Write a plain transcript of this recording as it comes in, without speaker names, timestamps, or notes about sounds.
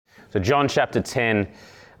So John chapter 10,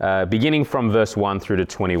 beginning from verse 1 through to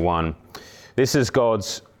 21. This is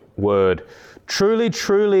God's word. Truly,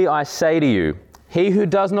 truly, I say to you, he who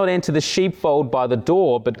does not enter the sheepfold by the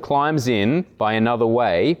door, but climbs in by another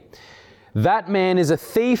way, that man is a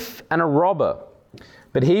thief and a robber.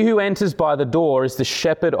 But he who enters by the door is the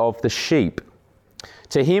shepherd of the sheep.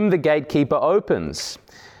 To him the gatekeeper opens.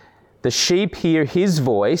 The sheep hear his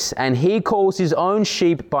voice, and he calls his own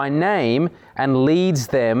sheep by name and leads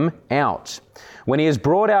them out. When he has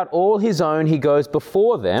brought out all his own, he goes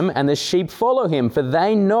before them, and the sheep follow him, for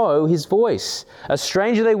they know his voice. A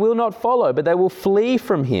stranger they will not follow, but they will flee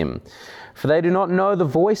from him, for they do not know the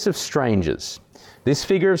voice of strangers. This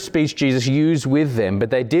figure of speech Jesus used with them, but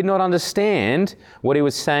they did not understand what he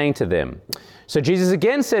was saying to them. So Jesus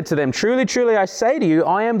again said to them, Truly, truly, I say to you,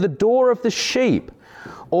 I am the door of the sheep.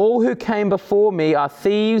 All who came before me are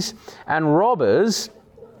thieves and robbers,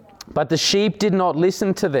 but the sheep did not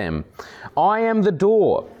listen to them. I am the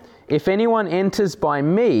door. If anyone enters by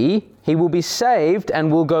me, he will be saved and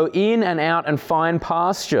will go in and out and find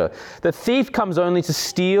pasture. The thief comes only to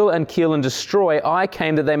steal and kill and destroy. I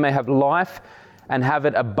came that they may have life and have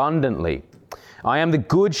it abundantly. I am the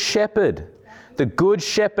good shepherd. The good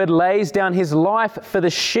shepherd lays down his life for the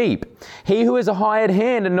sheep. He who is a hired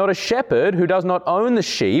hand and not a shepherd, who does not own the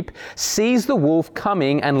sheep, sees the wolf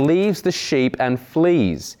coming and leaves the sheep and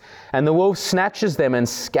flees. And the wolf snatches them and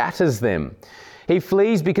scatters them. He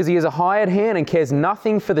flees because he is a hired hand and cares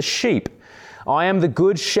nothing for the sheep. I am the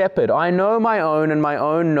good shepherd. I know my own, and my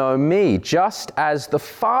own know me, just as the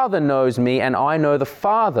Father knows me, and I know the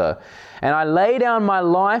Father. And I lay down my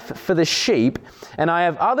life for the sheep, and I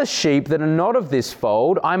have other sheep that are not of this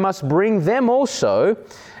fold. I must bring them also,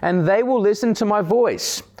 and they will listen to my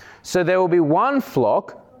voice. So there will be one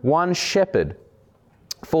flock, one shepherd.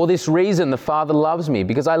 For this reason the Father loves me,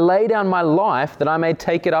 because I lay down my life that I may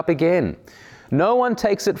take it up again. No one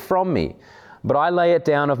takes it from me, but I lay it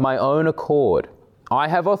down of my own accord. I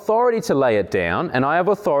have authority to lay it down, and I have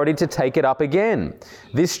authority to take it up again.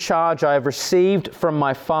 This charge I have received from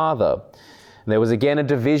my Father. There was again a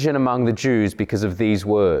division among the Jews because of these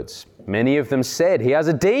words. Many of them said, He has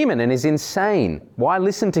a demon and is insane. Why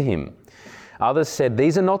listen to him? Others said,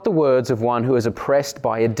 These are not the words of one who is oppressed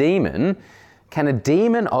by a demon. Can a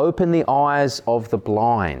demon open the eyes of the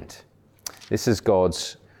blind? This is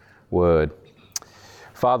God's word.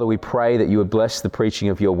 Father, we pray that you would bless the preaching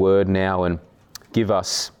of your word now and give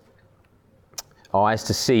us eyes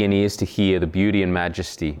to see and ears to hear the beauty and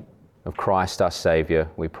majesty of Christ our Saviour.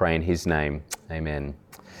 We pray in his name. Amen.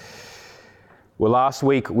 Well, last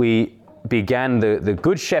week we began the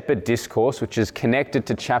Good Shepherd discourse, which is connected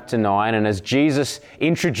to chapter 9. And as Jesus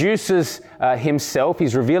introduces himself,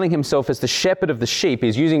 he's revealing himself as the shepherd of the sheep.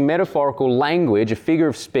 He's using metaphorical language, a figure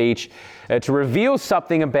of speech, to reveal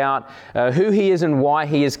something about who he is and why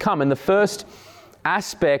he has come. And the first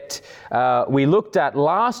aspect we looked at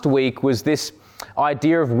last week was this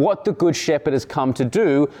idea of what the Good Shepherd has come to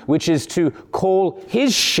do, which is to call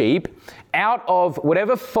his sheep out of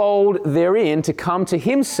whatever fold they're in to come to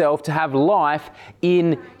himself to have life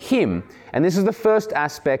in him. And this is the first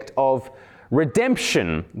aspect of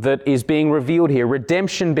redemption that is being revealed here.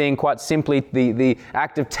 Redemption being quite simply the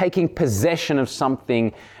act of taking possession of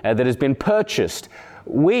something that has been purchased.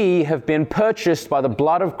 We have been purchased by the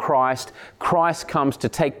blood of Christ. Christ comes to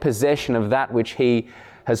take possession of that which he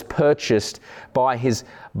has purchased by his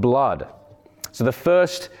blood. So the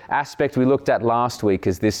first aspect we looked at last week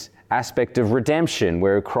is this aspect of redemption,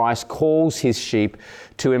 where Christ calls his sheep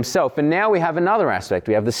to himself. And now we have another aspect.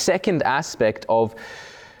 We have the second aspect of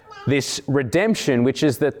this redemption, which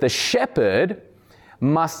is that the shepherd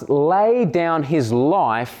must lay down his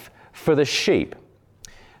life for the sheep.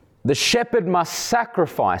 The shepherd must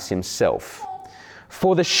sacrifice himself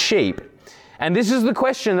for the sheep. And this is the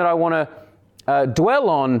question that I want to dwell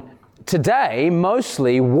on today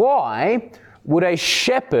mostly. Why would a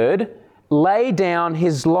shepherd lay down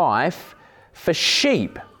his life for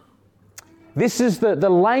sheep? This is the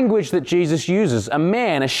language that Jesus uses. A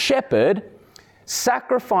man, a shepherd,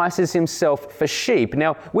 sacrifices himself for sheep.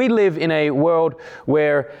 Now, we live in a world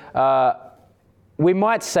where we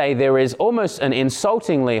might say there is almost an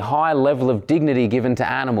insultingly high level of dignity given to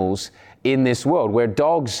animals in this world, where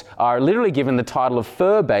dogs are literally given the title of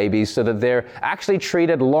fur babies so that they're actually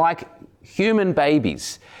treated like human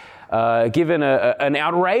babies, given an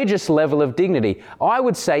outrageous level of dignity. I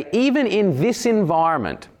would say even in this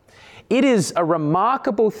environment, it is a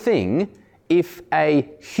remarkable thing if a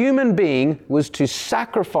human being was to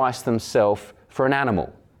sacrifice themselves for an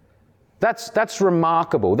animal. That's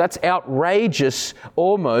remarkable. That's outrageous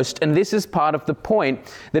almost. And this is part of the point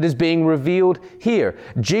that is being revealed here.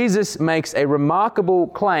 Jesus makes a remarkable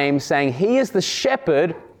claim saying he is the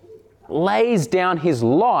shepherd, lays down his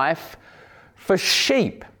life for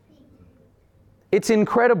sheep. It's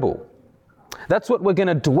incredible. That's what we're going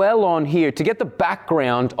to dwell on here. To get the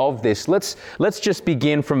background of this, let's just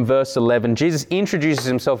begin from verse 11. Jesus introduces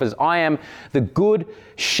himself as, I am the good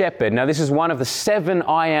shepherd. Now, this is one of the 7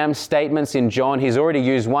 I am statements in John. He's already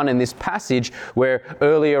used one in this passage where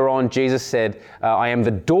earlier on Jesus said, I am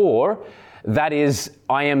the door. That is,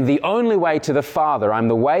 I am the only way to the Father. I'm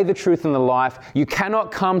the way, the truth, and the life. You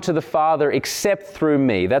cannot come to the Father except through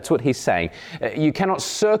me. That's what he's saying. You cannot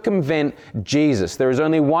circumvent Jesus. There is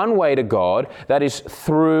only one way to God. That is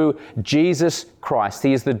through Jesus Christ.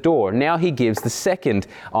 He is the door. Now he gives the second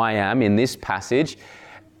I am in this passage.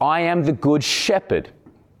 I am the good shepherd.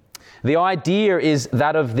 The idea is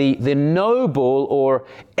that of the noble or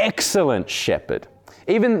excellent shepherd.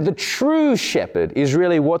 Even the true shepherd is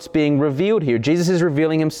really what's being revealed here. Jesus is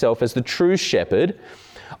revealing himself as the true shepherd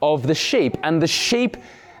of the sheep. And the sheep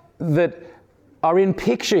that are in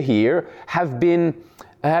picture here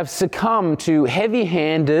have succumbed to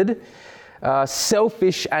heavy-handed,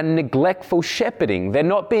 selfish and neglectful shepherding. They're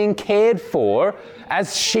not being cared for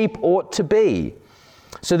as sheep ought to be.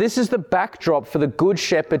 So this is the backdrop for the good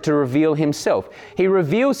shepherd to reveal himself. He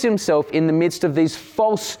reveals himself in the midst of these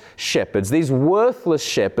false shepherds, these worthless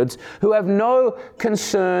shepherds who have no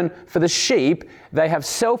concern for the sheep. They have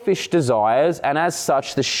selfish desires, and as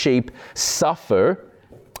such, the sheep suffer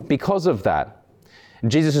because of that.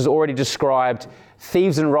 Jesus has already described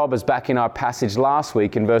thieves and robbers back in our passage last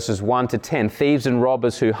week in verses 1 to 10, thieves and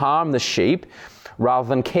robbers who harm the sheep rather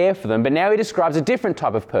than care for them. But now he describes a different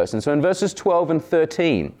type of person. So in verses 12 and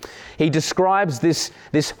 13, he describes this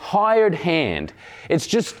hired hand. It's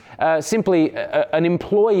just simply an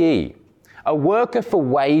employee, a worker for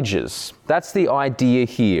wages. That's the idea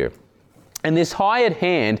here. And this hired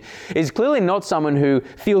hand is clearly not someone who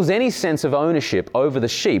feels any sense of ownership over the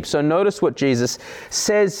sheep. So notice what Jesus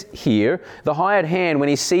says here. The hired hand, when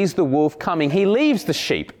he sees the wolf coming, he leaves the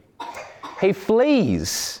sheep. He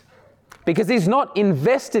flees. Because he's not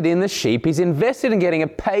invested in the sheep, he's invested in getting a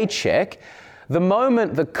paycheck. The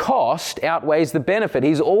moment the cost outweighs the benefit,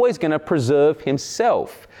 he's always going to preserve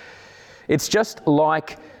himself. It's just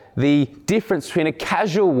like the difference between a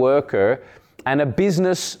casual worker and a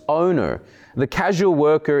business owner. The casual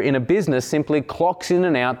worker in a business simply clocks in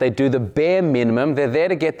and out. They do the bare minimum. They're there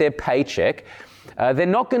to get their paycheck. They're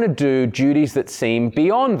not going to do duties that seem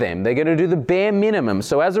beyond them. They're going to do the bare minimum.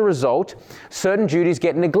 So as a result, certain duties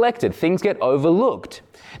get neglected. Things get overlooked.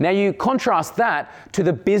 Now you contrast that to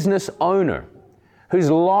the business owner,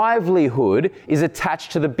 whose livelihood is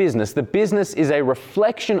attached to the business. The business is a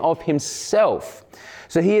reflection of himself.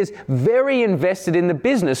 So he is very invested in the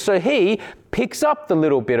business. So he picks up the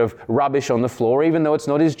little bit of rubbish on the floor, even though it's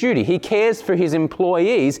not his duty. He cares for his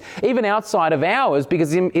employees, even outside of hours,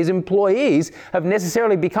 because his employees have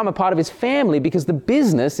necessarily become a part of his family because the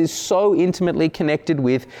business is so intimately connected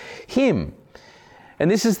with him.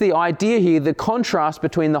 And this is the idea here, the contrast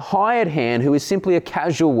between the hired hand, who is simply a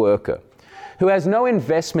casual worker, who has no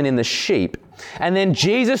investment in the sheep, and then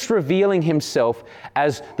Jesus revealing himself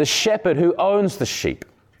as the shepherd who owns the sheep,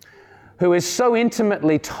 who is so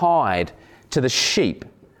intimately tied to the sheep.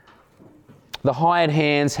 The hired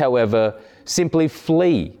hands, however, simply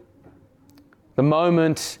flee. The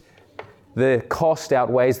moment the cost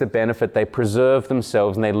outweighs the benefit, they preserve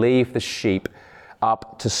themselves and they leave the sheep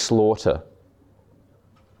up to slaughter.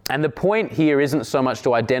 And the point here isn't so much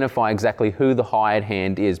to identify exactly who the hired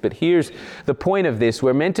hand is, but here's the point of this.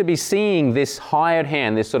 We're meant to be seeing this hired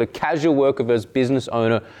hand, this sort of casual worker versus business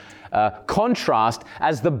owner contrast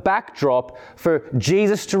as the backdrop for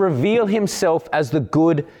Jesus to reveal himself as the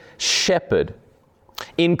good shepherd.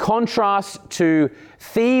 In contrast to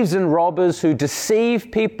thieves and robbers who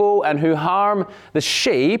deceive people and who harm the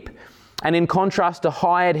sheep, and in contrast to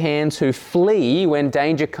hired hands who flee when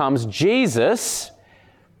danger comes, Jesus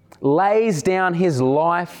lays down his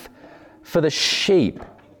life for the sheep.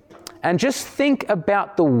 And just think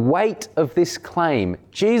about the weight of this claim.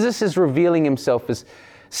 Jesus is revealing himself as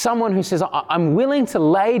someone who says, I'm willing to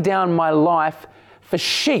lay down my life for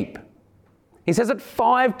sheep. He says it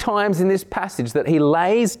 5 times in this passage that he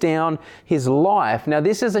lays down his life. Now,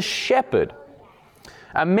 this is a shepherd,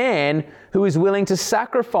 a man who is willing to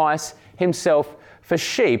sacrifice himself for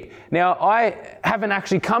sheep. Now, I haven't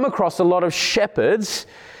actually come across a lot of shepherds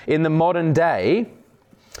in the modern day,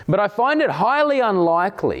 but I find it highly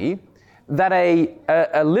unlikely that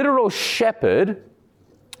a literal shepherd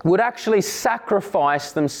would actually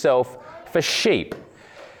sacrifice themselves for sheep.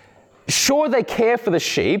 Sure, they care for the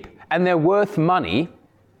sheep and they're worth money,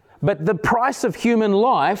 but the price of human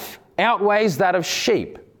life outweighs that of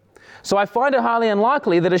sheep. So I find it highly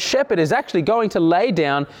unlikely that a shepherd is actually going to lay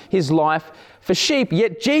down his life for sheep.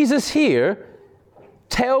 Yet Jesus here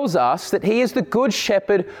tells us that he is the good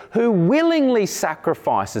shepherd who willingly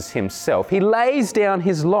sacrifices himself. He lays down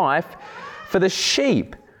his life for the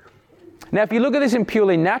sheep. Now, if you look at this in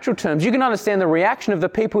purely natural terms, you can understand the reaction of the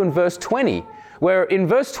people in verse 20, where in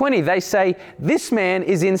verse 20 they say, "This man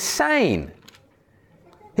is insane.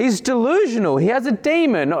 He's delusional. He has a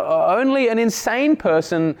demon. Only an insane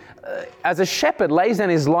person as a shepherd lays down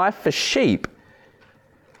his life for sheep."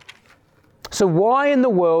 So why in the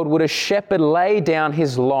world would a shepherd lay down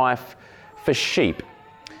his life for sheep?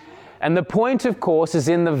 And the point, of course, is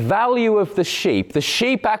in the value of the sheep. The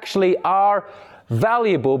sheep actually are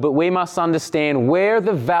valuable, but we must understand where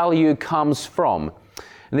the value comes from.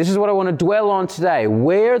 And this is what I want to dwell on today,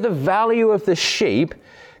 where the value of the sheep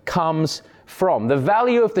comes from. The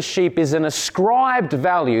value of the sheep is an ascribed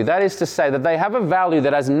value. That is to say that they have a value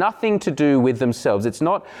that has nothing to do with themselves. It's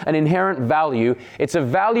not an inherent value. It's a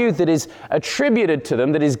value that is attributed to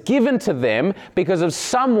them, that is given to them because of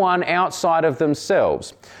someone outside of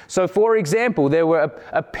themselves. So, for example, there were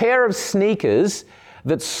a pair of sneakers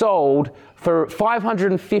that sold for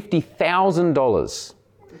 $550,000.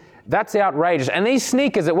 That's outrageous. And these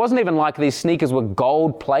sneakers, it wasn't even like these sneakers were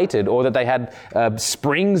gold-plated or that they had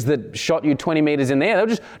springs that shot you 20 meters in the air. They were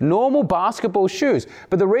just normal basketball shoes.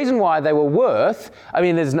 But the reason why they were worth, I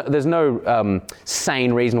mean, there's no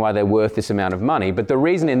sane reason why they're worth this amount of money, but the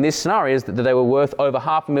reason in this scenario is that they were worth over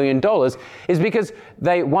 $500,000 is because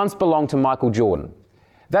they once belonged to Michael Jordan.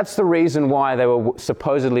 That's the reason why they were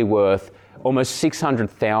supposedly worth almost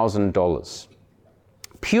 $600,000.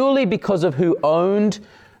 Purely because of who owned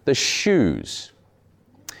the shoes.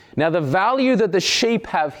 Now, the value that the sheep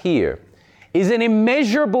have here is an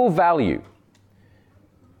immeasurable value.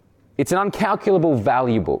 It's an uncalculable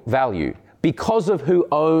value because of who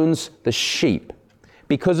owns the sheep,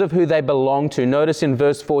 because of who they belong to. Notice in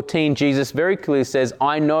verse 14, Jesus very clearly says,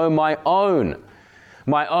 "I know my own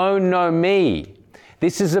know me."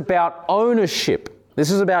 This is about ownership. This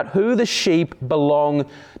is about who the sheep belong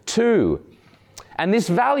to. And this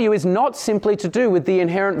value is not simply to do with the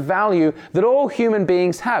inherent value that all human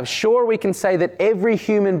beings have. Sure, we can say that every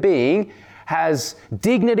human being has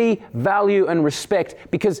dignity, value, and respect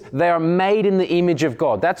because they are made in the image of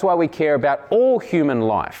God. That's why we care about all human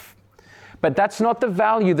life. But that's not the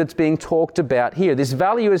value that's being talked about here. This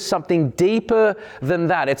value is something deeper than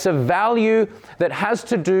that. It's a value that has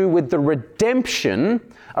to do with the redemption,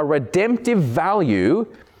 a redemptive value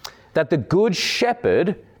that the Good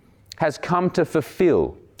Shepherd has come to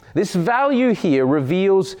fulfill. This value here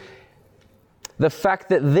reveals the fact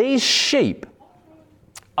that these sheep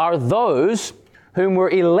are those whom were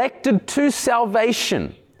elected to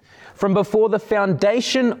salvation from before the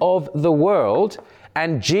foundation of the world,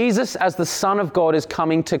 and Jesus, as the Son of God, is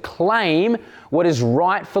coming to claim what is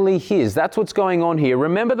rightfully his. That's what's going on here.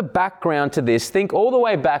 Remember the background to this. Think all the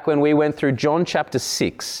way back when we went through John chapter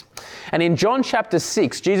 6. And in John chapter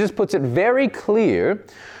 6, Jesus puts it very clear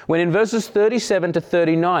when in verses 37 to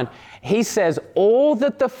 39, he says, "All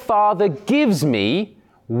that the Father gives me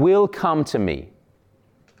will come to me,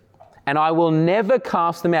 and I will never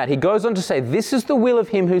cast them out." He goes on to say, "This is the will of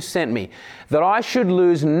him who sent me, that I should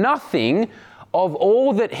lose nothing of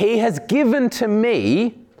all that he has given to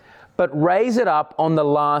me, but raise it up on the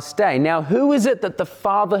last day." Now, who is it that the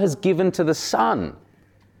Father has given to the Son?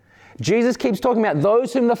 Jesus keeps talking about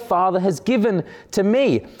those whom the Father has given to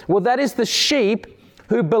me. Well, that is the sheep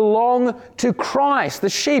who belong to Christ, the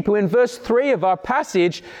sheep who in verse 3 of our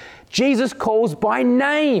passage, Jesus calls by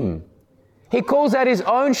name. He calls out his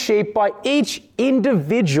own sheep by each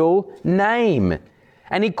individual name.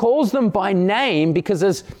 And he calls them by name because,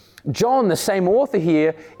 as John, the same author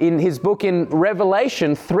here, in his book in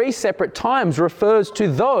Revelation, 3 separate times refers to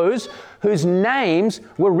those whose names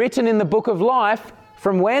were written in the book of life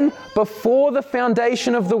from when? Before the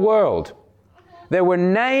foundation of the world. There were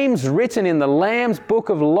names written in the Lamb's book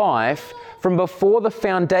of life from before the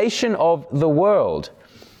foundation of the world.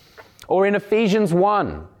 Or in Ephesians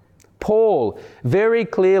 1, Paul, very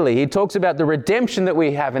clearly, he talks about the redemption that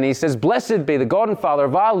we have, and he says, "Blessed be the God and Father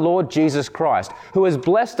of our Lord Jesus Christ, who has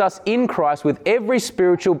blessed us in Christ with every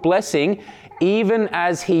spiritual blessing, even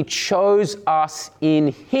as he chose us in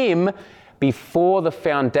him before the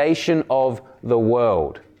foundation of the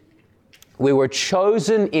world." We were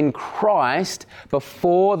chosen in Christ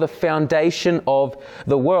before the foundation of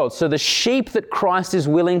the world. So the sheep that Christ is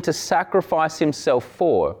willing to sacrifice himself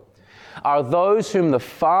for are those whom the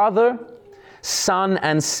Father, Son,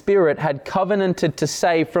 and Spirit had covenanted to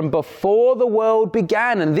save from before the world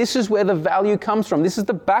began. And this is where the value comes from. This is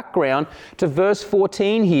the background to verse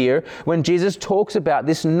 14 here when Jesus talks about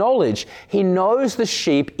this knowledge. He knows the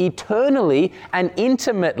sheep eternally and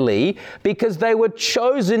intimately because they were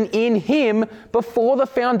chosen in Him before the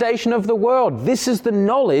foundation of the world. This is the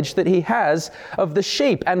knowledge that He has of the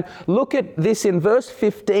sheep. And look at this in verse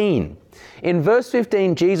 15. In verse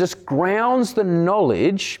 15, Jesus grounds the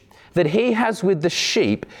knowledge that He has with the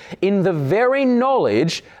sheep in the very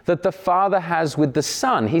knowledge that the Father has with the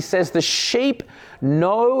Son. He says the sheep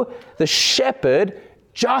know the shepherd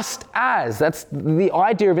just as. That's the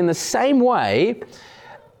idea of in the same way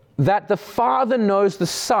that the Father knows the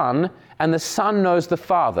Son and the Son knows the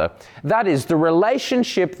Father. That is, the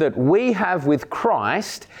relationship that we have with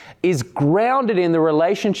Christ is grounded in the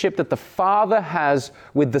relationship that the Father has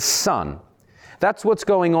with the Son. That's what's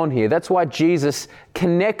going on here. That's why Jesus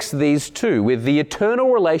connects these two with the eternal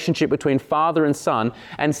relationship between Father and Son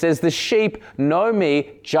and says the sheep know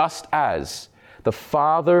me just as the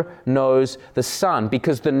Father knows the Son,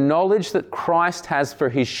 because the knowledge that Christ has for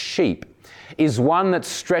His sheep is one that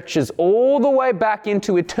stretches all the way back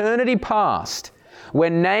into eternity past,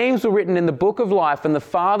 when names were written in the book of life and the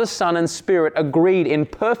Father, Son, and Spirit agreed in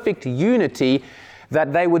perfect unity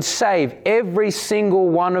that they would save every single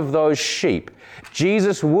one of those sheep.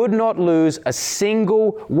 Jesus would not lose a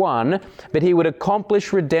single one, but He would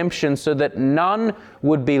accomplish redemption so that none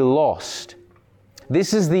would be lost.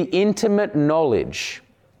 This is the intimate knowledge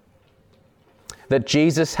that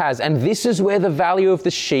Jesus has, and this is where the value of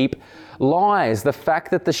the sheep lies, the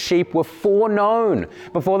fact that the sheep were foreknown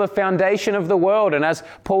before the foundation of the world. And as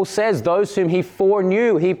Paul says, those whom He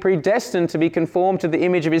foreknew, He predestined to be conformed to the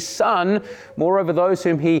image of His Son. Moreover, those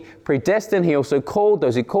whom He predestined, He also called.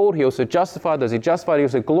 Those He called, He also justified. Those He justified, He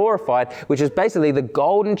also glorified, which is basically the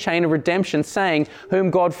golden chain of redemption, saying,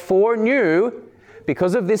 whom God foreknew,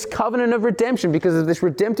 because of this covenant of redemption, because of this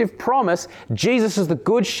redemptive promise, Jesus as the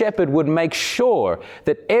Good Shepherd would make sure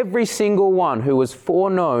that every single one who was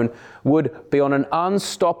foreknown would be on an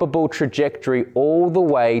unstoppable trajectory all the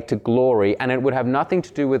way to glory. And it would have nothing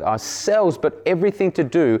to do with ourselves, but everything to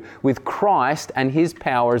do with Christ and His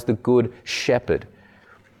power as the Good Shepherd.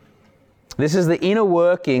 This is the inner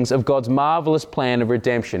workings of God's marvelous plan of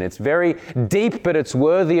redemption. It's very deep, but it's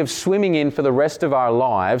worthy of swimming in for the rest of our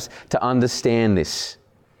lives to understand this.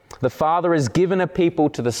 The Father has given a people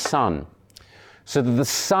to the Son, so that the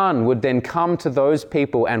Son would then come to those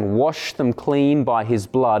people and wash them clean by His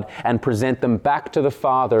blood and present them back to the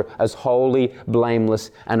Father as holy,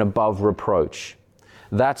 blameless, and above reproach.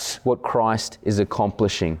 That's what Christ is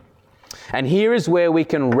accomplishing. And here is where we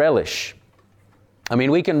can relish.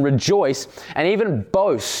 We can rejoice and even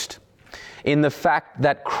boast in the fact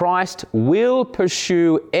that Christ will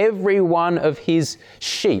pursue every one of His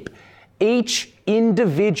sheep. Each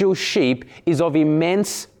individual sheep is of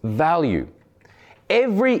immense value.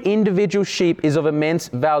 Every individual sheep is of immense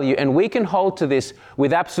value, and we can hold to this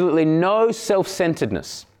with absolutely no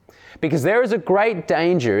self-centeredness, because there is a great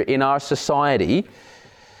danger in our society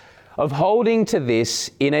of holding to this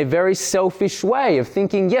in a very selfish way, of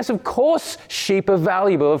thinking, yes, of course sheep are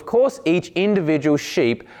valuable. Of course each individual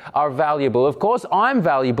sheep are valuable. Of course I'm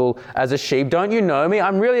valuable as a sheep. Don't you know me?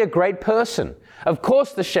 I'm really a great person. Of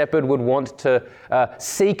course the shepherd would want to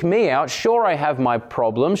seek me out. Sure, I have my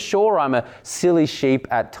problems. Sure, I'm a silly sheep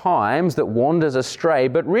at times that wanders astray.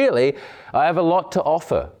 But really, I have a lot to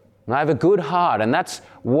offer. And I have a good heart. And that's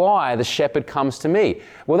why the shepherd comes to me.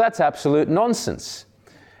 Well, that's absolute nonsense.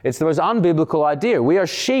 It's the most unbiblical idea. We are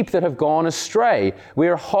sheep that have gone astray. We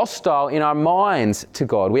are hostile in our minds to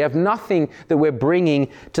God. We have nothing that we're bringing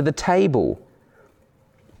to the table.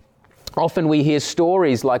 Often we hear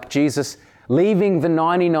stories like Jesus leaving the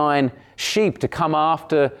 99 sheep to come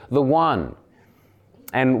after the one.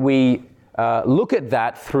 And we look at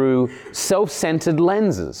that through self-centered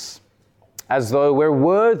lenses, as though we're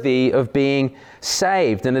worthy of being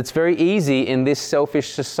saved. And it's very easy in this selfish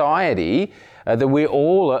society that we're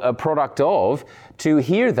all a product of, to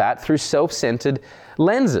hear that through self-centered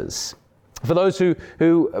lenses. For those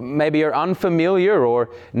who maybe are unfamiliar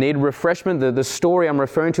or need refreshment, the story I'm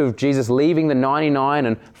referring to of Jesus leaving the 99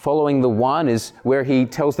 and following the one is where He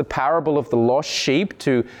tells the parable of the lost sheep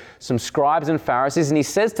to some scribes and Pharisees, and He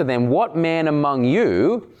says to them, what man among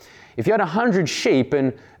you, if you had 100 sheep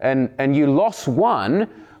and you lost one,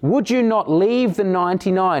 would you not leave the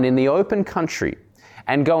 99 in the open country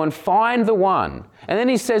and go and find the one. And then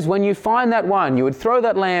he says, when you find that one, you would throw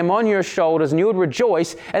that lamb on your shoulders and you would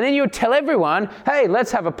rejoice. And then you would tell everyone, hey,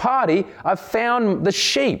 let's have a party. I've found the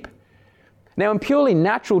sheep. Now, in purely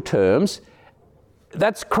natural terms,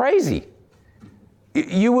 that's crazy.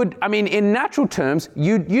 In natural terms,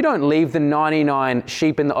 you don't leave the 99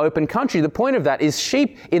 sheep in the open country. The point of that is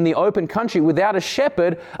sheep in the open country without a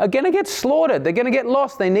shepherd are going to get slaughtered. They're going to get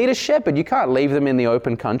lost. They need a shepherd. You can't leave them in the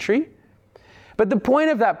open country. But the point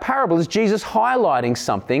of that parable is Jesus highlighting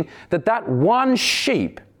something, that one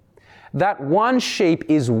sheep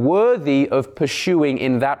is worthy of pursuing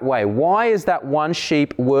in that way. Why is that one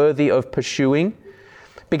sheep worthy of pursuing?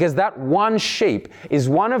 Because that one sheep is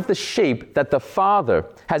one of the sheep that the Father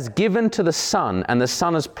has given to the Son, and the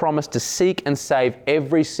Son has promised to seek and save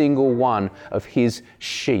every single one of his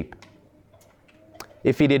sheep.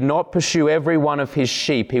 If he did not pursue every one of his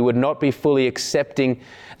sheep, he would not be fully accepting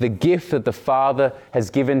the gift that the Father has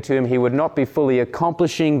given to him. He would not be fully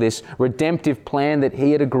accomplishing this redemptive plan that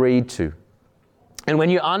he had agreed to. And when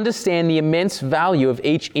you understand the immense value of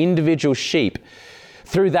each individual sheep,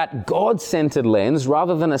 through that God-centered lens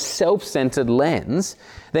rather than a self-centered lens,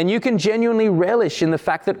 then you can genuinely relish in the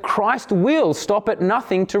fact that Christ will stop at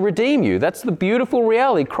nothing to redeem you. That's the beautiful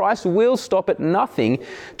reality. Christ will stop at nothing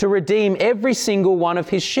to redeem every single one of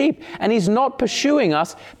his sheep. And he's not pursuing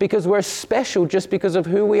us because we're special just because of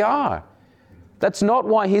who we are. That's not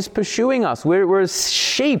why he's pursuing us. We're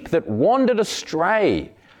sheep that wandered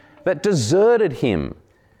astray, that deserted him.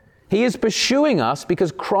 He is pursuing us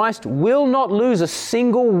because Christ will not lose a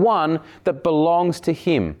single one that belongs to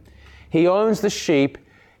him. He owns the sheep.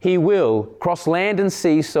 He will cross land and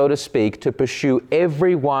sea, so to speak, to pursue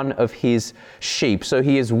every one of his sheep. So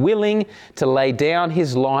he is willing to lay down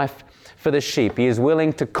his life for the sheep. He is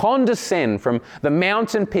willing to condescend from the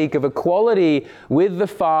mountain peak of equality with the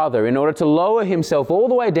Father in order to lower himself all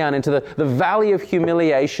the way down into the valley of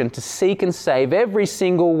humiliation to seek and save every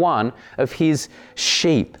single one of his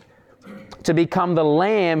sheep, to become the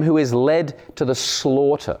lamb who is led to the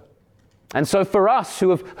slaughter. And so for us who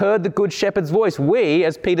have heard the Good Shepherd's voice, we,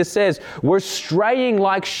 as Peter says, were straying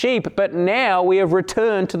like sheep, but now we have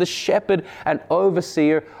returned to the shepherd and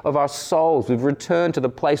overseer of our souls. We've returned to the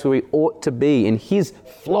place where we ought to be, in his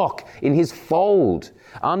flock, in his fold,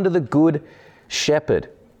 under the Good Shepherd.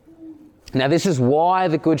 Now, this is why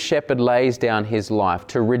the Good Shepherd lays down his life,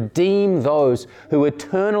 to redeem those who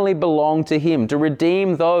eternally belong to him, to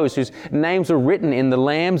redeem those whose names are written in the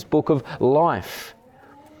Lamb's book of life.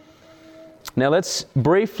 Now, let's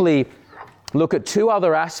briefly look at two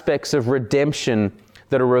other aspects of redemption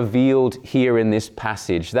that are revealed here in this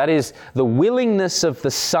passage. That is the willingness of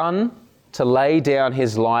the Son to lay down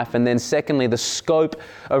his life, and then secondly, the scope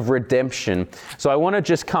of redemption. So I want to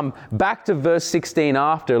just come back to verse 16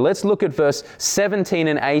 after. Let's look at verse 17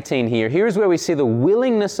 and 18 here. Here's where we see the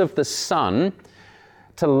willingness of the Son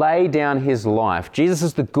to lay down his life. Jesus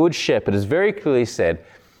is the Good Shepherd, as very clearly said.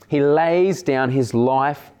 He lays down his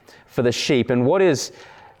life for the sheep. And what is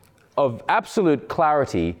of absolute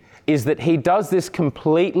clarity is that he does this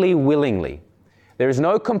completely willingly. There is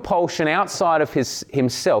no compulsion outside of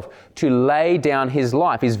himself to lay down his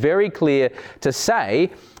life. He's very clear to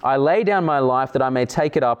say, I lay down my life that I may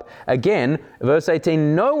take it up again. Verse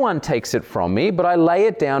 18, no one takes it from me, but I lay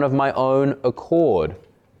it down of my own accord.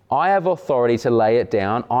 I have authority to lay it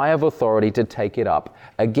down. I have authority to take it up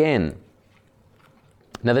again.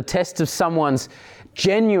 Now, the test of someone's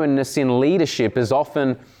genuineness in leadership is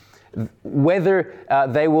often whether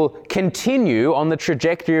they will continue on the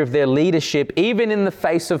trajectory of their leadership even in the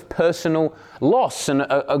face of personal loss. And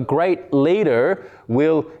a great leader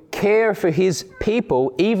will care for his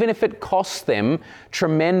people even if it costs them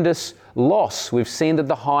tremendous loss. We've seen that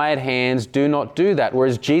the hired hands do not do that,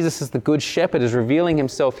 whereas Jesus as the Good Shepherd is revealing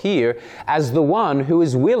himself here as the one who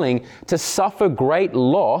is willing to suffer great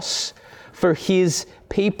loss for his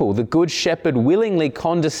people. The Good Shepherd willingly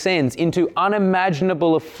condescends into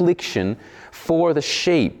unimaginable affliction for the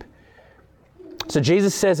sheep. So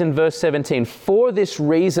Jesus says in verse 17, for this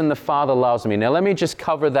reason the Father loves me. Now let me just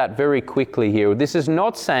cover that very quickly here. This is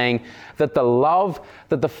not saying that the love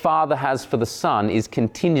that the Father has for the Son is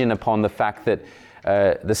contingent upon the fact that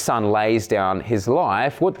the Son lays down his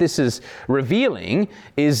life. What this is revealing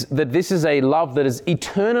is that this is a love that has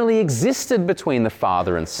eternally existed between the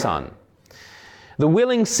Father and Son. The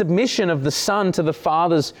willing submission of the Son to the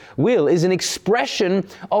Father's will is an expression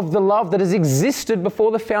of the love that has existed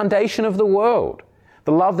before the foundation of the world,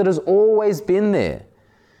 the love that has always been there.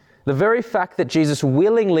 The very fact that Jesus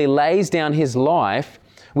willingly lays down his life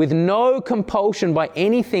with no compulsion by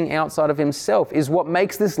anything outside of himself, is what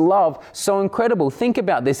makes this love so incredible. Think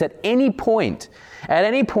about this. At any point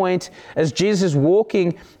as Jesus is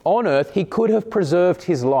walking on earth, he could have preserved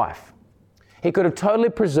his life. He could have totally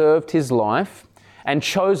preserved his life and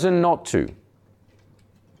chosen not to.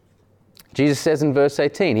 Jesus says in verse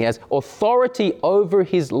 18, he has authority over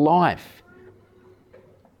his life.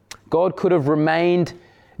 God could have remained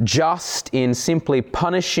just in simply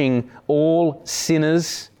punishing all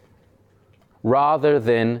sinners rather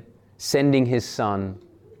than sending his Son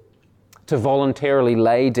to voluntarily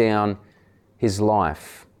lay down his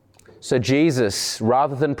life. So Jesus,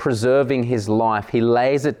 rather than preserving his life, he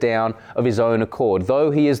lays it down of his own accord. Though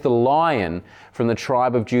he is the Lion from the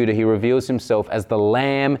tribe of Judah, he reveals himself as the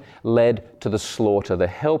Lamb led to the slaughter, the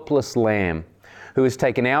helpless Lamb who is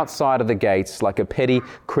taken outside of the gates like a petty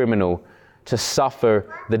criminal to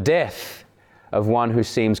suffer the death of one who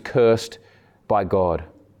seems cursed by God.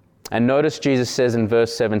 And notice Jesus says in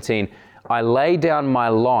verse 17, I lay down my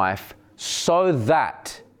life so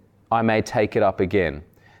that I may take it up again.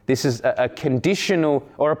 This is a conditional,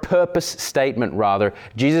 or a purpose statement rather.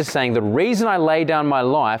 Jesus is saying, the reason I lay down my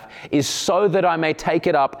life is so that I may take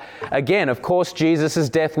it up again. Of course, Jesus'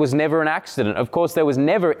 death was never an accident. Of course, there was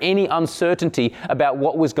never any uncertainty about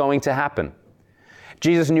what was going to happen.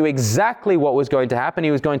 Jesus knew exactly what was going to happen.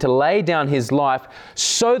 He was going to lay down his life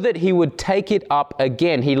so that he would take it up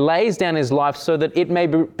again. He lays down his life so that it may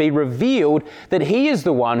be revealed that he is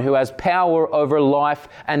the one who has power over life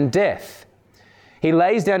and death. He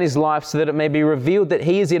lays down his life so that it may be revealed that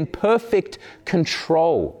he is in perfect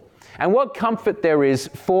control. And what comfort there is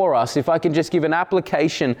for us, if I can just give an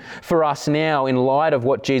application for us now in light of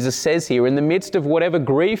what Jesus says here, in the midst of whatever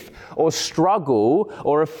grief or struggle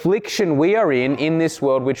or affliction we are in this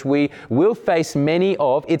world, which we will face many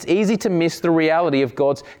of, it's easy to miss the reality of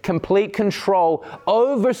God's complete control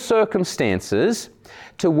over circumstances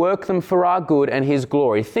to work them for our good and his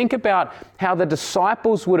glory. Think about how the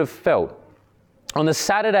disciples would have felt on the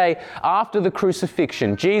Saturday after the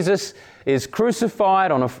crucifixion. Jesus is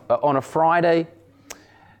crucified on a Friday.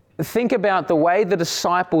 Think about the way the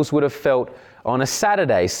disciples would have felt on a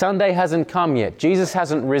Saturday. Sunday hasn't come yet. Jesus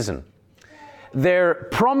hasn't risen. Their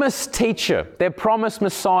promised teacher, their promised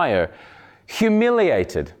Messiah,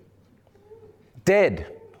 humiliated, dead,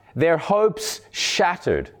 their hopes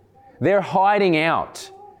shattered. They're hiding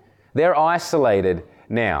out. They're isolated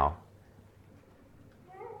now.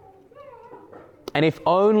 And if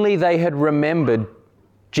only they had remembered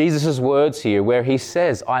Jesus' words here where he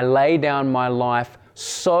says, I lay down my life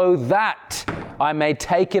so that I may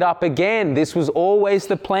take it up again. This was always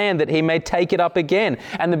the plan, that he may take it up again.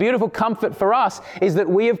 And the beautiful comfort for us is that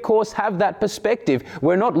we, of course, have that perspective.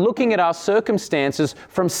 We're not looking at our circumstances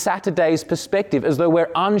from Saturday's perspective as though we're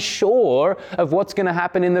unsure of what's going to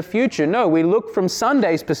happen in the future. No, we look from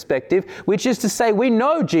Sunday's perspective, which is to say we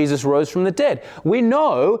know Jesus rose from the dead. We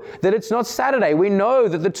know that it's not Saturday. We know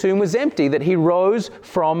that the tomb was empty, that he rose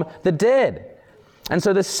from the dead. And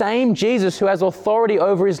so the same Jesus who has authority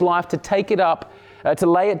over his life to take it up, to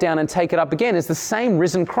lay it down and take it up again, is the same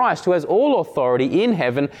risen Christ who has all authority in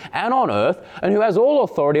heaven and on earth, and who has all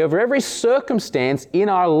authority over every circumstance in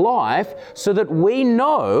our life, so that we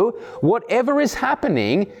know whatever is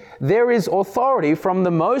happening, there is authority from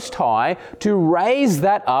the Most High to raise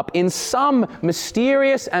that up in some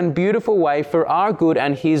mysterious and beautiful way for our good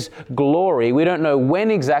and his glory. We don't know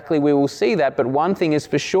when exactly we will see that, but one thing is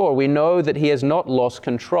for sure, we know that he has not lost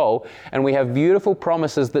control, and we have beautiful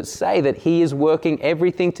promises that say that he is working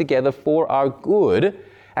everything together for our good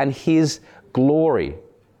and his glory.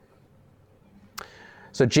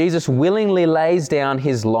 So Jesus willingly lays down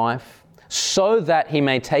his life so that he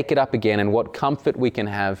may take it up again, and what comfort we can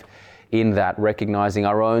have in that, recognizing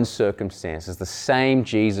our own circumstances. The same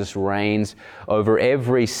Jesus reigns over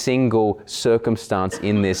every single circumstance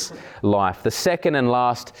in this life. The second and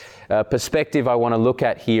last perspective I want to look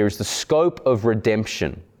at here is the scope of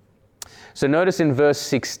redemption. So notice in verse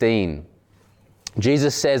 16,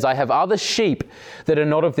 Jesus says, I have other sheep that are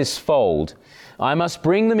not of this fold. I must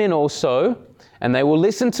bring them in also, and they will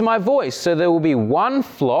listen to my voice. So there will be one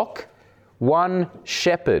flock, one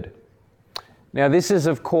shepherd. Now, this is,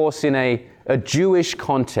 of course, in a Jewish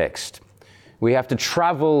context. We have to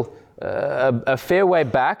travel a fair way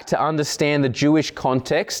back to understand the Jewish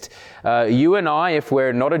context. You and I, if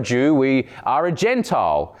we're not a Jew, we are a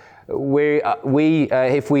Gentile.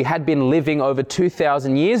 if we had been living over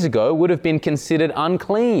 2,000 years ago, would have been considered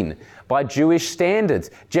unclean by Jewish standards.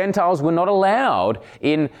 Gentiles were not allowed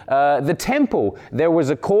in the temple. There was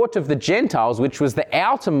a court of the Gentiles, which was the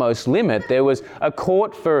outermost limit. There was a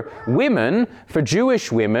court for women, for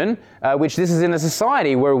Jewish women, which this is in a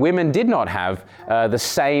society where women did not have the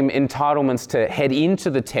same entitlements to head into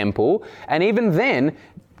the temple. And even then,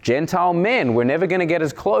 Gentile men were never going to get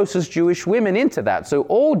as close as Jewish women into that. So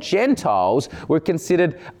all Gentiles were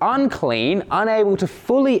considered unclean, unable to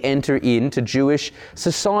fully enter into Jewish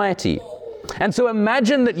society. And so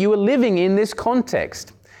imagine that you were living in this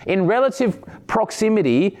context, in relative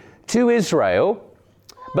proximity to Israel,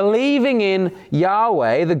 believing in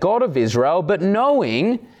Yahweh, the God of Israel, but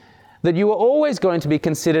knowing that you were always going to be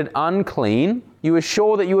considered unclean. You were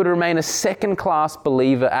sure that you would remain a second-class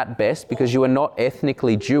believer at best because you were not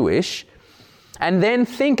ethnically Jewish. And then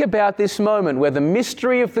think about this moment where the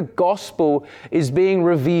mystery of the gospel is being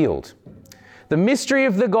revealed. The mystery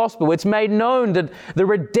of the gospel, it's made known that the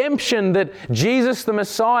redemption that Jesus the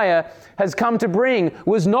Messiah has come to bring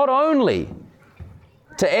was not only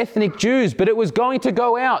to ethnic Jews, but it was going to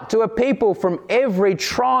go out to a people from every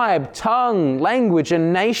tribe, tongue, language,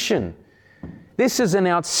 and nation. This is an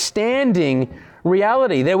outstanding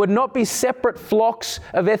reality. There would not be separate flocks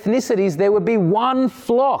of ethnicities. There would be one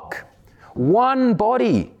flock, one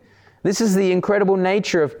body. This is the incredible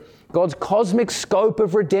nature of God's cosmic scope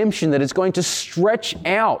of redemption, that it's going to stretch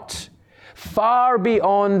out far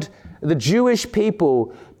beyond the Jewish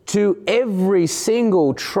people to every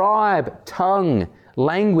single tribe, tongue,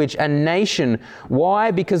 language, and nation.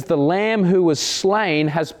 Why? Because the Lamb who was slain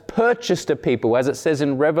has purchased a people, as it says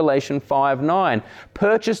in Revelation 5:9,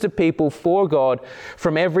 purchased a people for God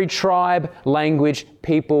from every tribe, language,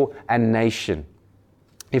 people, and nation.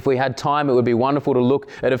 If we had time, it would be wonderful to look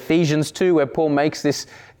at Ephesians 2, where Paul makes this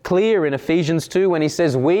clear in Ephesians 2 when he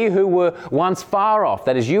says, we who were once far off,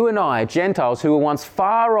 that is you and I, Gentiles who were once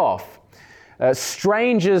far off,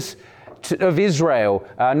 strangers of Israel,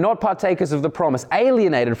 not partakers of the promise,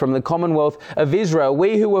 alienated from the commonwealth of Israel,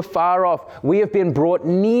 we who were far off, we have been brought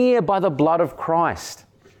near by the blood of Christ.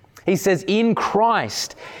 He says, in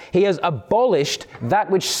Christ, He has abolished that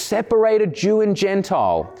which separated Jew and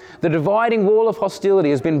Gentile. The dividing wall of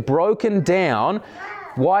hostility has been broken down.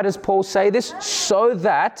 Why does Paul say this? So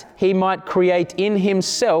that He might create in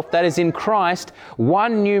Himself, that is in Christ,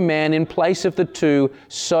 one new man in place of the two,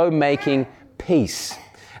 so making peace.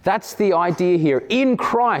 That's the idea here. In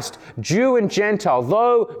Christ, Jew and Gentile,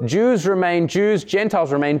 though Jews remain Jews,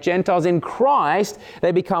 Gentiles remain Gentiles, in Christ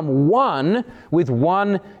they become one with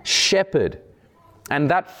one shepherd. And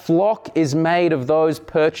that flock is made of those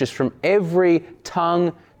purchased from every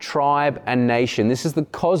tongue, tribe, and nation. This is the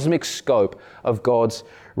cosmic scope of God's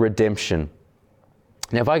redemption.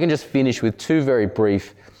 Now, if I can just finish with two very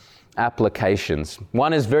brief applications.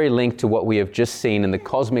 One is very linked to what we have just seen in the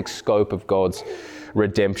cosmic scope of God's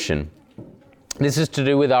redemption. This is to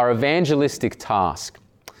do with our evangelistic task.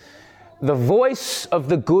 The voice of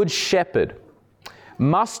the Good Shepherd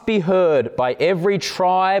must be heard by every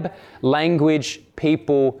tribe, language,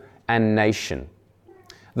 people, and nation.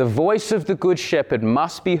 The voice of the Good Shepherd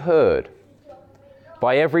must be heard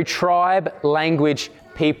by every tribe, language,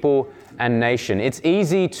 people, and nation. It's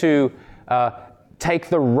easy to take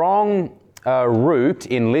the wrong route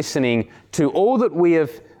in listening to all that we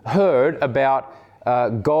have heard about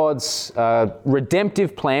God's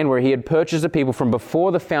redemptive plan, where He had purchased a people from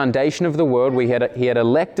before the foundation of the world. He had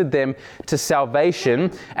elected them to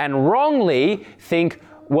salvation, and wrongly think,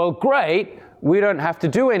 well, great, we don't have to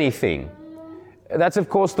do anything. That's, of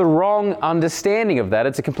course, the wrong understanding of that.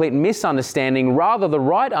 It's a complete misunderstanding. Rather, the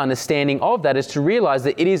right understanding of that is to realize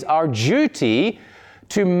that it is our duty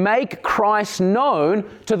to make Christ known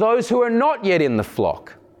to those who are not yet in the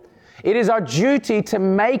flock. It is our duty to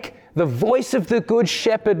make the voice of the Good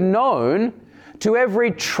Shepherd known to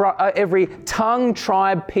every tongue,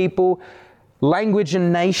 tribe, people, language,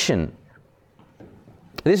 and nation.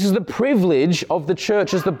 This is the privilege of the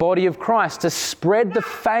church as the body of Christ, to spread the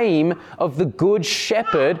fame of the Good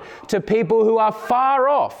Shepherd to people who are far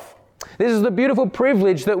off. This is the beautiful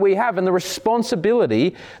privilege that we have and the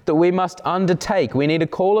responsibility that we must undertake. We need to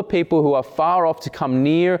call a people who are far off to come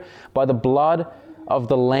near by the blood of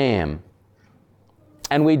the Lamb.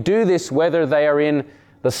 And we do this whether they are in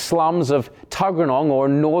the slums of Tuggeranong or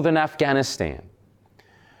northern Afghanistan.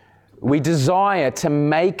 We desire to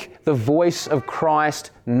make the voice of Christ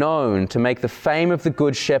known, to make the fame of the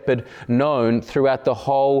Good Shepherd known throughout the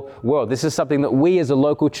whole world. This is something that we as a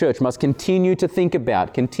local church must continue to think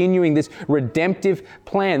about, continuing this redemptive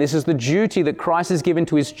plan. This is the duty that Christ has given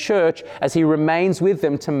to His church as He remains with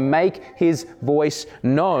them to make His voice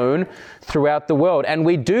known throughout the world. And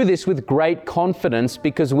we do this with great confidence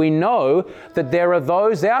because we know that there are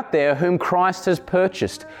those out there whom Christ has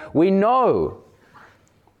purchased. We know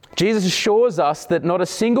Jesus assures us that not a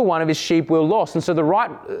single one of His sheep will be lost.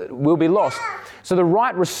 So the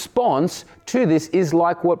right response to this is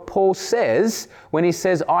like what Paul says when he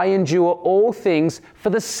says, I endure all things for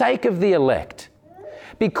the sake of the elect.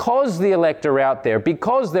 Because the elect are out there,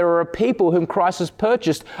 because there are people whom Christ has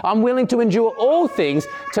purchased, I'm willing to endure all things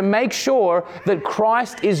to make sure that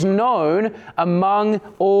Christ is known among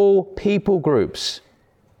all people groups.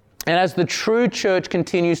 And as the true church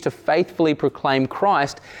continues to faithfully proclaim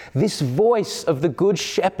Christ, this voice of the Good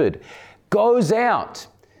Shepherd goes out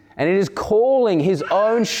and it is calling His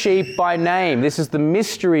own sheep by name. This is the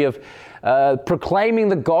mystery of proclaiming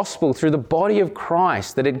the gospel through the body of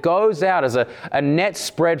Christ, that it goes out as a net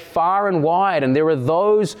spread far and wide, and there are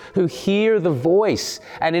those who hear the voice,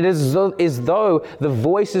 and it is as though the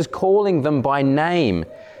voice is calling them by name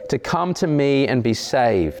to come to me and be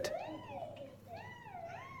saved.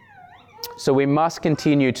 So we must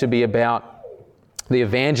continue to be about the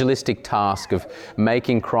evangelistic task of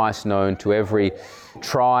making Christ known to every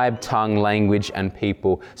tribe, tongue, language, and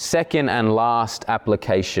people. Second and last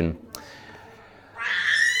application.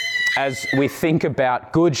 As we think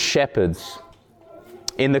about good shepherds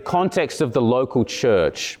in the context of the local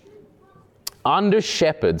church, under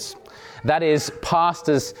shepherds, that is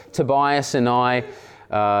pastors Tobias and I,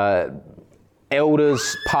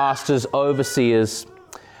 elders, pastors, overseers,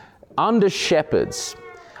 under shepherds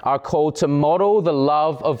are called to model the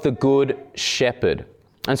love of the Good Shepherd.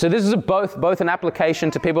 And so this is both an application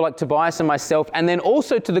to people like Tobias and myself, and then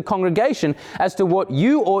also to the congregation as to what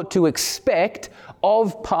you ought to expect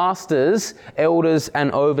of pastors, elders, and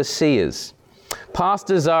overseers.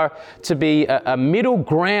 Pastors are to be a middle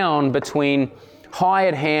ground between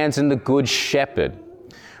hired hands and the Good Shepherd.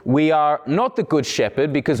 We are not the Good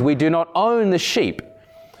Shepherd because we do not own the sheep.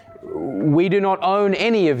 We do not own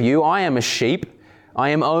any of you. I am a sheep. I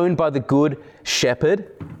am owned by the Good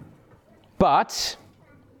Shepherd. But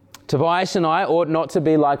Tobias and I ought not to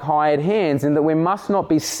be like hired hands in that we must not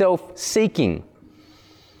be self-seeking.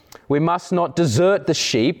 We must not desert the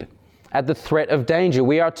sheep at the threat of danger.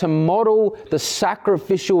 We are to model the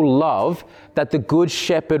sacrificial love that the Good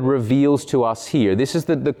Shepherd reveals to us here. This is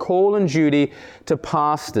the call and duty to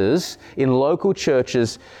pastors in local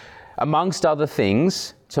churches, amongst other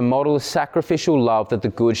things, to model the sacrificial love that the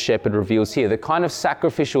Good Shepherd reveals here. The kind of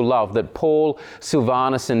sacrificial love that Paul,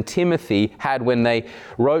 Silvanus, and Timothy had when they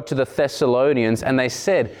wrote to the Thessalonians, and they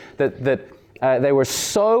said that they were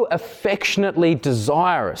so affectionately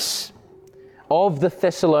desirous of the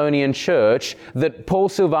Thessalonian church that Paul,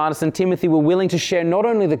 Silvanus, and Timothy were willing to share not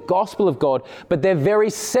only the gospel of God, but their very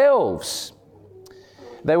selves.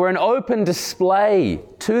 They were an open display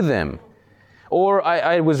to them. Or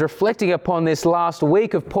I was reflecting upon this last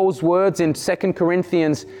week of Paul's words in 2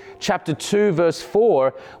 Corinthians chapter 2, verse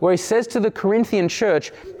 4, where he says to the Corinthian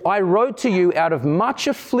church, I wrote to you out of much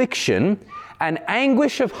affliction and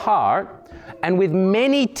anguish of heart and with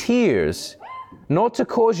many tears, not to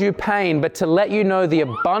cause you pain, but to let you know the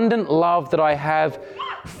abundant love that I have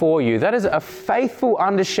for you. That is a faithful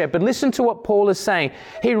under shepherd. Listen to what Paul is saying.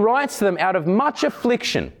 He writes to them out of much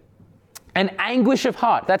affliction and anguish of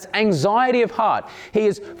heart. That's anxiety of heart. He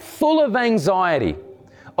is full of anxiety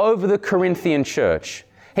over the Corinthian church.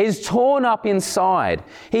 He's torn up inside.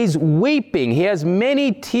 He's weeping. He has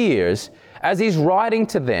many tears as he's writing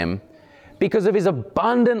to them because of his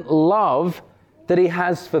abundant love that he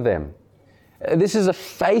has for them. This is a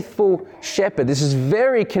faithful shepherd. This is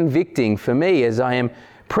very convicting for me as I am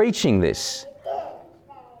preaching this.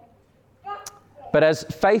 But as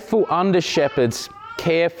faithful under shepherds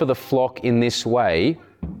care for the flock in this way,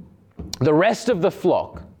 the rest of the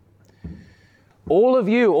flock, all of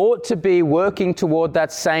you ought to be working toward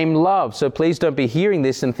that same love. So please don't be hearing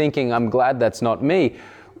this and thinking, I'm glad that's not me.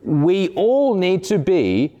 We all need to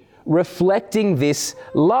be reflecting this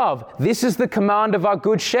love. This is the command of our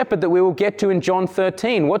Good Shepherd that we will get to in John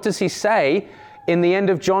 13. What does he say in the end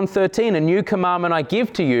of John 13? A new commandment I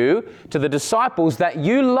give to you, to the disciples, that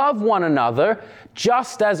you love one another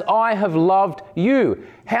just as I have loved you.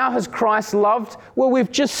 How has Christ loved? Well,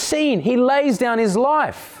 we've just seen. He lays down his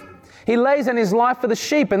life. He lays down his life for the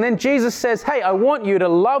sheep. And then Jesus says, hey, I want you to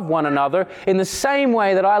love one another in the same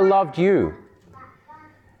way that I loved you.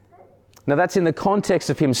 Now that's in the context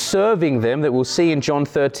of him serving them that we'll see in John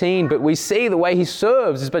 13, but we see the way he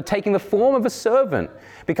serves is by taking the form of a servant,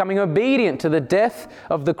 becoming obedient to the death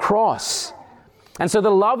of the cross. And so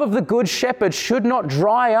the love of the Good Shepherd should not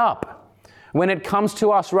dry up when it comes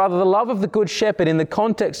to us. Rather, the love of the Good Shepherd in the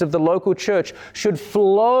context of the local church should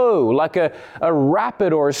flow like a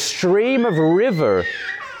rapid or a stream of river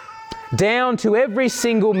down to every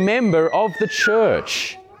single member of the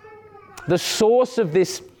church. The source of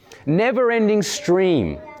this never-ending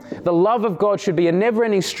stream, the love of God should be a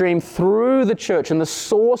never-ending stream through the church, and the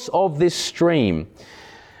source of this stream,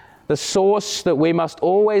 the source that we must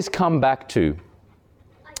always come back to,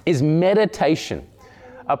 is meditation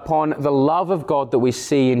upon the love of God that we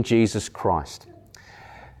see in Jesus Christ.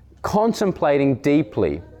 Contemplating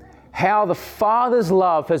deeply how the Father's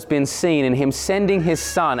love has been seen in Him sending His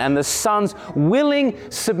Son, and the Son's willing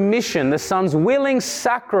submission, the Son's willing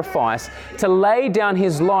sacrifice to lay down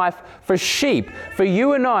His life for sheep, for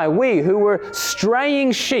you and I, we who were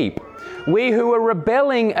straying sheep, we who were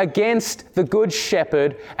rebelling against the Good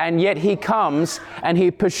Shepherd, and yet He comes and He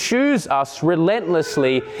pursues us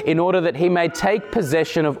relentlessly in order that He may take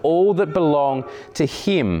possession of all that belong to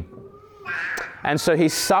Him. And so He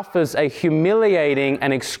suffers a humiliating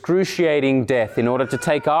and excruciating death in order to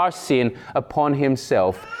take our sin upon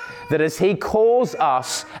Himself, that as He calls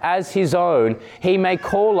us as His own, He may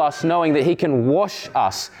call us knowing that He can wash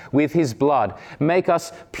us with His blood, make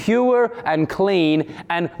us pure and clean,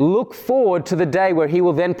 and look forward to the day where He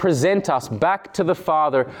will then present us back to the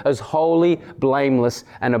Father as holy, blameless,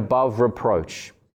 and above reproach.